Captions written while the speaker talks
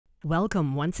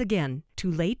Welcome once again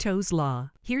to Lehto's Law.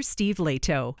 Here's Steve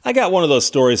Lehto. I got one of those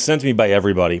stories sent to me by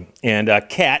everybody. And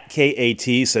Kat,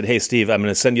 K-A-T, said, "Hey, Steve, I'm going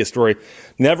to send you a story.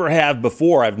 Never have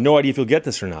before. I have no idea if you'll get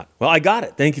this or not." Well, I got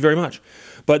it. Thank you very much.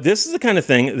 But this is the kind of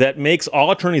thing that makes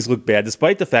all attorneys look bad,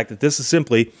 despite the fact that this is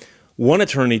simply one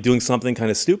attorney doing something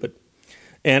kind of stupid.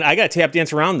 And I got to tap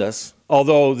dance around this,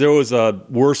 although there was a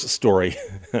worse story,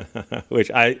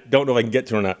 which I don't know if I can get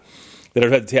to or not, that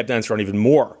I've had to tap dance around even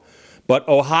more. But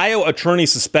Ohio attorney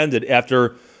suspended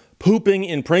after pooping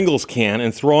in Pringles can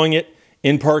and throwing it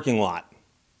in parking lot.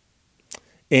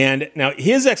 And now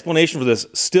his explanation for this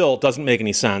still doesn't make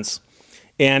any sense.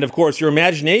 And of course, your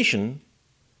imagination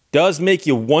does make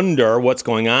you wonder what's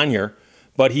going on here.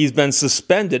 But he's been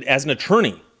suspended as an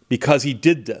attorney because he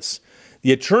did this.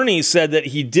 The attorney said that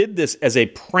he did this as a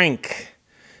prank.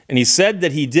 And he said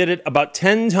that he did it about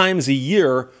 10 times a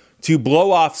year to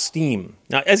blow off steam.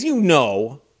 Now, as you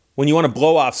know, when you want to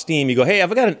blow off steam, you go, "Hey,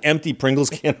 have I got an empty Pringles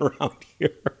can around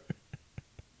here?"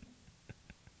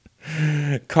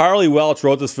 Carly Welch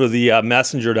wrote this for the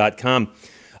messenger.com.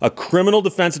 A criminal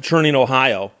defense attorney in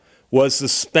Ohio was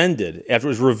suspended after it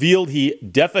was revealed he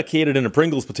defecated in a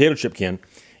Pringles potato chip can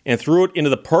and threw it into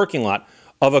the parking lot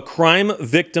of a crime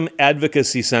victim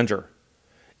advocacy center.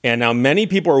 And now many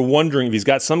people are wondering if he's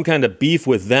got some kind of beef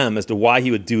with them as to why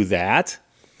he would do that.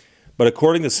 But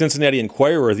according to Cincinnati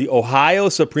Enquirer, the Ohio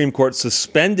Supreme Court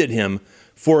suspended him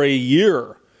for a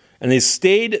year. And they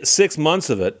stayed 6 months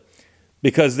of it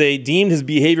because they deemed his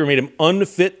behavior made him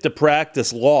unfit to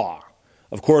practice law.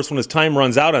 Of course, when his time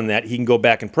runs out on that, he can go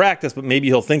back and practice, but maybe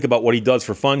he'll think about what he does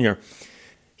for fun here.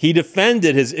 He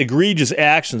defended his egregious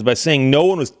actions by saying no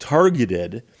one was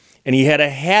targeted, and he had a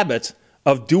habit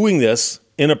of doing this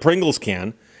in a Pringles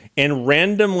can and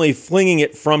randomly flinging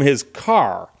it from his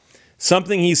car.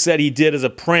 Something he said he did as a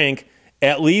prank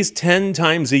at least 10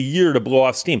 times a year to blow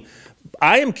off steam.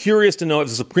 I am curious to know if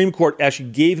the Supreme Court actually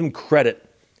gave him credit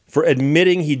for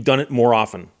admitting he'd done it more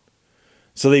often.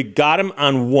 So they got him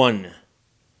on one. And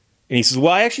he says,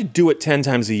 "Well, I actually do it 10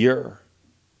 times a year,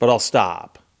 but I'll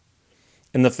stop."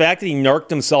 And the fact that he narked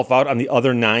himself out on the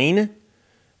other 9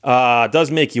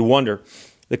 does make you wonder.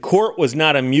 The court was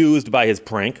not amused by his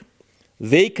prank.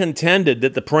 They contended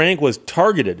that the prank was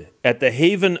targeted at the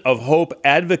Haven of Hope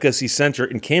Advocacy Center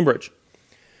in Cambridge.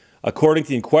 According to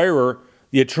the Enquirer,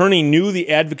 the attorney knew the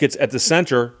advocates at the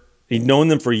center. He'd known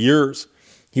them for years.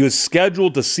 He was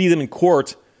scheduled to see them in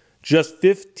court just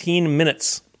 15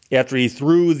 minutes after he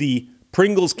threw the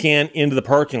Pringles can into the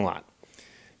parking lot.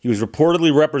 He was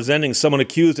reportedly representing someone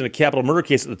accused in a capital murder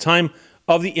case at the time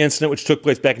of the incident, which took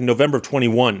place back in November of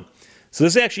 21. So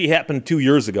this actually happened 2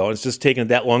 years ago, and it's just taken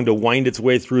that long to wind its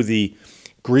way through the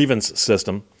grievance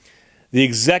system. The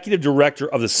executive director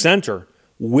of the center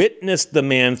witnessed the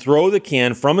man throw the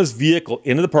can from his vehicle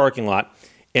into the parking lot,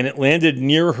 and it landed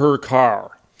near her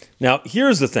car. Now,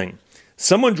 here's the thing.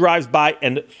 Someone drives by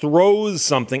and throws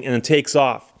something and then takes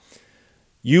off.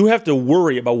 You have to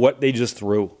worry about what they just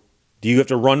threw. Do you have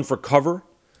to run for cover?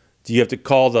 Do you have to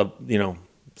call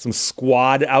some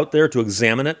squad out there to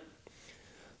examine it?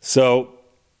 So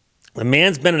the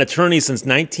man's been an attorney since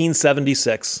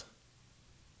 1976.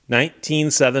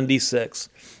 1976.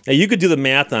 Now, you could do the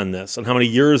math on this, on how many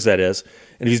years that is.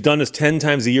 And if he's done this 10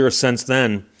 times a year since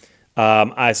then,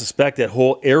 I suspect that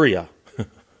whole area.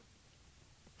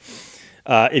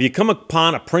 If you come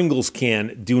upon a Pringles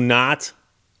can, do not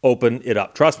open it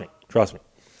up. Trust me. Trust me.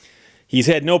 He's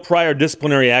had no prior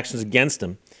disciplinary actions against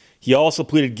him. He also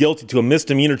pleaded guilty to a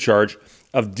misdemeanor charge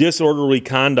of disorderly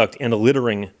conduct and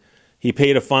littering. He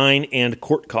paid a fine and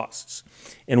court costs.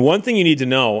 And one thing you need to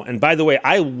know, and by the way,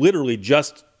 I literally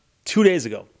just 2 days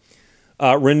ago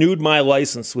renewed my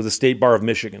license with the State Bar of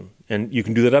Michigan. And you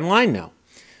can do that online now.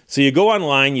 So you go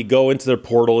online, you go into their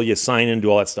portal, you sign in,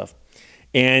 do all that stuff.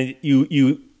 And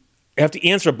you have to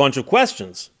answer a bunch of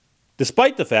questions,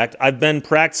 despite the fact I've been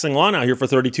practicing law now here for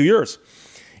 32 years.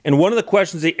 And one of the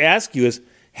questions they ask you is,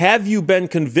 have you been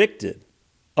convicted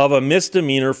of a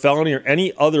misdemeanor, felony, or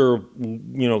any other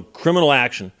criminal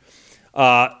action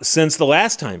since the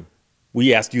last time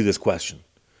we asked you this question?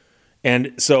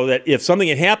 And so that if something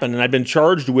had happened and I'd been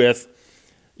charged with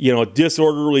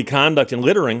disorderly conduct and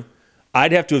littering,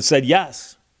 I'd have to have said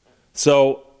yes.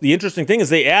 So the interesting thing is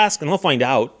they ask and they'll find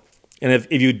out. And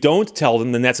if you don't tell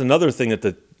them, then that's another thing that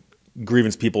the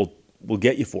grievance people will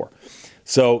get you for.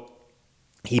 So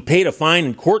he paid a fine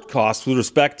and court costs with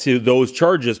respect to those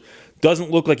charges.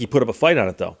 Doesn't look like he put up a fight on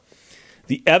it, though.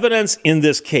 The evidence in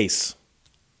this case,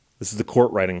 this is the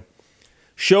court writing,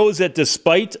 shows that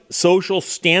despite social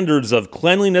standards of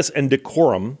cleanliness and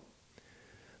decorum,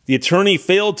 the attorney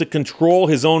failed to control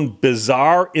his own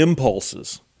bizarre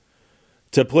impulses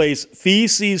to place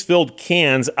feces-filled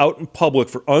cans out in public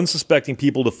for unsuspecting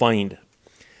people to find.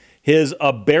 His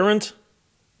aberrant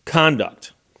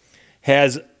conduct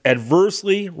has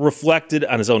adversely reflected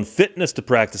on his own fitness to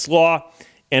practice law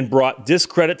and brought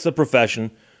discredit to the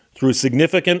profession through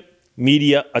significant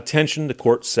media attention, the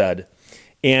court said.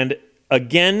 And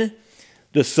again,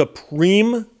 the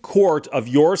Supreme Court of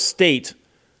your state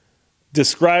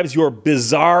describes your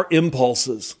bizarre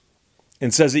impulses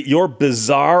and says that your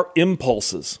bizarre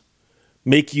impulses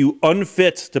make you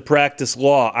unfit to practice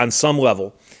law on some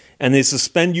level, and they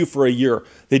suspend you for a year.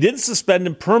 They didn't suspend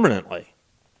him permanently.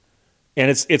 And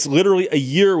it's literally a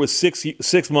year with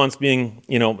six months being,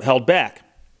 held back.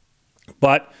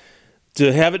 But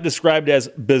to have it described as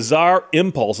bizarre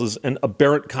impulses and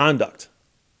aberrant conduct,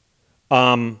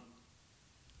 that's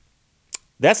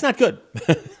not good.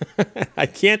 I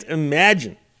can't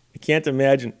imagine.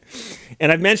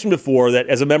 And I've mentioned before that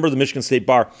as a member of the Michigan State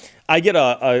Bar, I get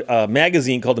a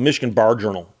magazine called the Michigan Bar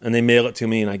Journal, and they mail it to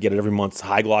me, and I get it every month. It's a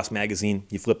high-gloss magazine.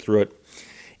 You flip through it.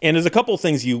 And there's a couple of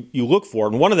things you look for,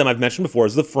 and one of them I've mentioned before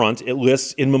is the front. It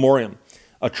lists in memoriam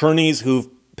attorneys who've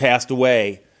passed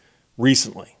away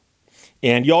recently.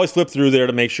 And you always flip through there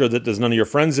to make sure that there's none of your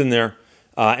friends in there.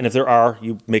 And if there are,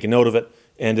 you make a note of it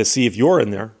and to see if you're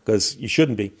in there, because you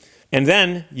shouldn't be. And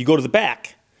then you go to the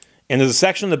back. And there's a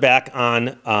section in the back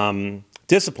on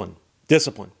discipline.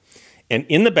 And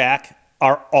in the back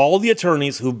are all the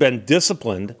attorneys who've been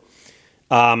disciplined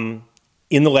in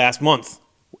the last month,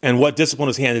 and what discipline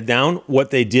was handed down, what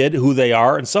they did, who they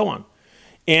are, and so on.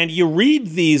 And you read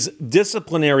these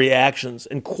disciplinary actions,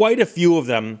 and quite a few of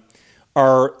them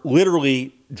are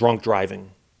literally drunk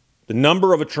driving. The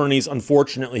number of attorneys,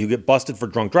 unfortunately, who get busted for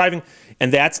drunk driving,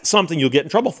 and that's something you'll get in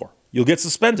trouble for. You'll get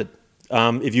suspended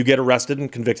if you get arrested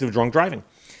and convicted of drunk driving.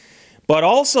 But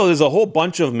also there's a whole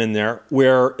bunch of them in there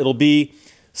where it'll be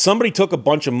somebody took a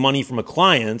bunch of money from a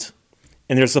client,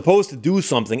 and they're supposed to do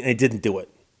something, and they didn't do it.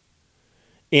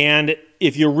 And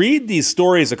if you read these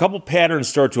stories, a couple patterns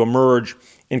start to emerge,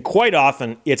 and quite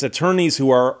often it's attorneys who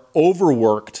are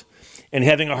overworked and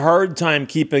having a hard time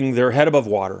keeping their head above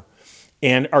water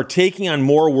and are taking on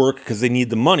more work because they need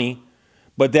the money,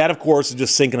 but that, of course, is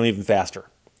just sinking them even faster.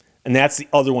 And that's the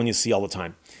other one you see all the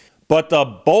time. But the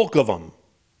bulk of them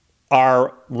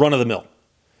are run-of-the-mill,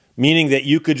 meaning that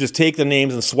you could just take the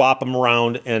names and swap them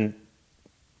around, and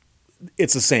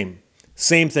it's the same.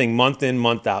 Same thing, month in,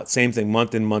 month out. Same thing,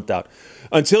 month in, month out.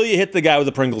 Until you hit the guy with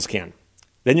the Pringles can.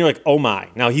 Then you're like, oh my.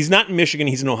 Now, he's not in Michigan,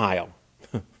 he's in Ohio.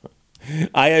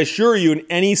 I assure you, in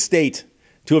any state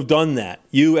to have done that,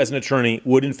 you as an attorney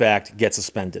would, in fact, get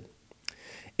suspended.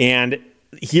 And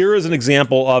here is an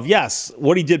example of, yes,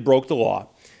 what he did broke the law.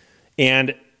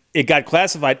 And it got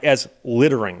classified as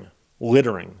littering.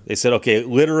 Littering. They said, okay,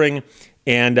 littering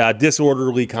and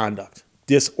disorderly conduct.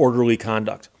 Disorderly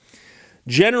conduct.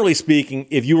 Generally speaking,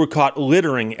 if you were caught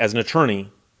littering as an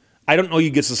attorney, I don't know you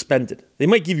get suspended. They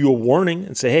might give you a warning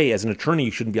and say, hey, as an attorney,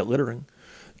 you shouldn't be out littering.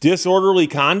 Disorderly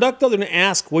conduct, though, they're going to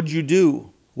ask, what'd you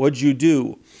do? What'd you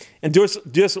do? And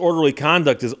disorderly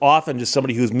conduct is often just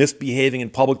somebody who's misbehaving in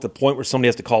public to the point where somebody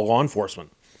has to call law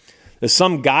enforcement. There's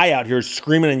some guy out here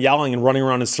screaming and yelling and running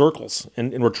around in circles,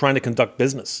 and we're trying to conduct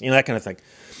business, that kind of thing.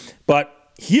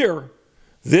 But here,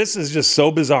 this is just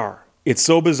so bizarre. It's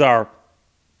so bizarre.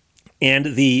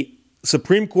 And the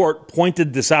Supreme Court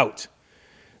pointed this out,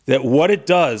 that what it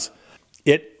does,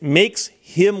 it makes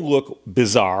him look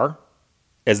bizarre,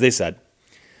 as they said,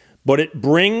 but it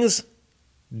brings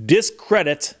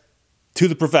discredit to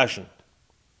the profession.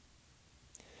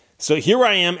 So here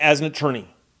I am as an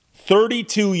attorney,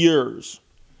 32 years,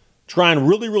 trying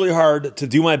really, really hard to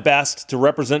do my best to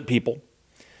represent people.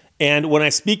 And when I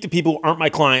speak to people who aren't my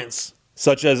clients,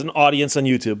 such as an audience on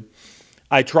YouTube,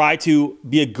 I try to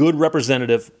be a good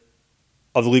representative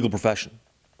of the legal profession.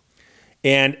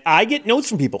 And I get notes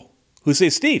from people who say,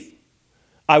 Steve,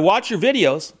 I watch your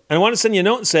videos, and I want to send you a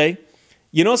note and say,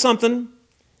 you know something?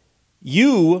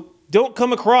 You don't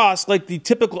come across like the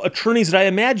typical attorneys that I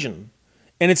imagine.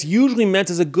 And it's usually meant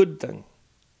as a good thing.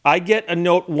 I get a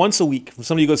note once a week from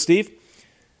somebody who goes, Steve,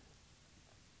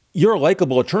 you're a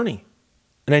likable attorney,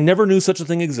 and I never knew such a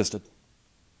thing existed.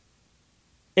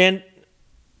 And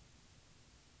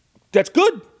that's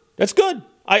good. That's good.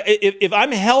 If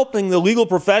I'm helping the legal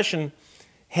profession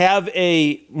have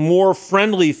a more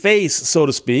friendly face, so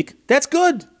to speak, that's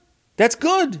good. That's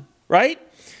good, right?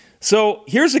 So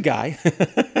here's a guy.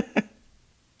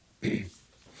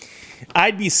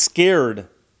 I'd be scared,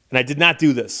 and I did not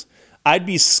do this. I'd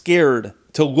be scared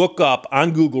to look up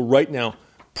on Google right now,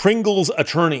 Pringles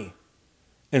attorney,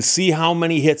 and see how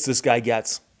many hits this guy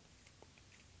gets.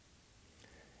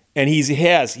 And he's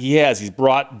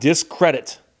brought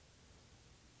discredit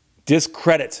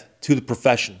to the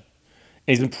profession. And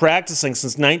he's been practicing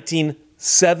since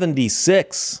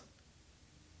 1976.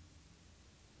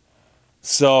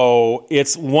 So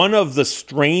it's one of the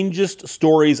strangest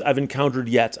stories I've encountered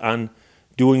yet on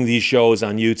doing these shows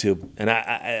on YouTube. And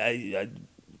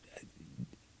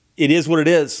it is what it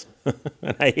is.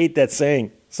 And I hate that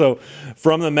saying. So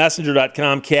from the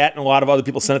messenger.com, Kat and a lot of other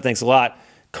people sent it. Thanks a lot.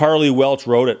 Carly Welch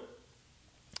wrote it.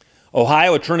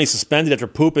 Ohio attorney suspended after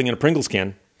pooping in a Pringles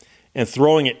can and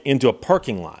throwing it into a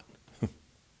parking lot.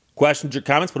 Questions or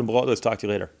comments? Put them below. Let's talk to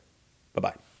you later.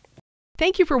 Bye-bye.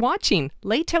 Thank you for watching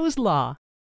Lehto's Law.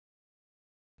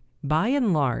 By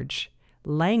and large,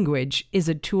 language is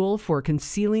a tool for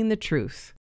concealing the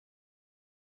truth.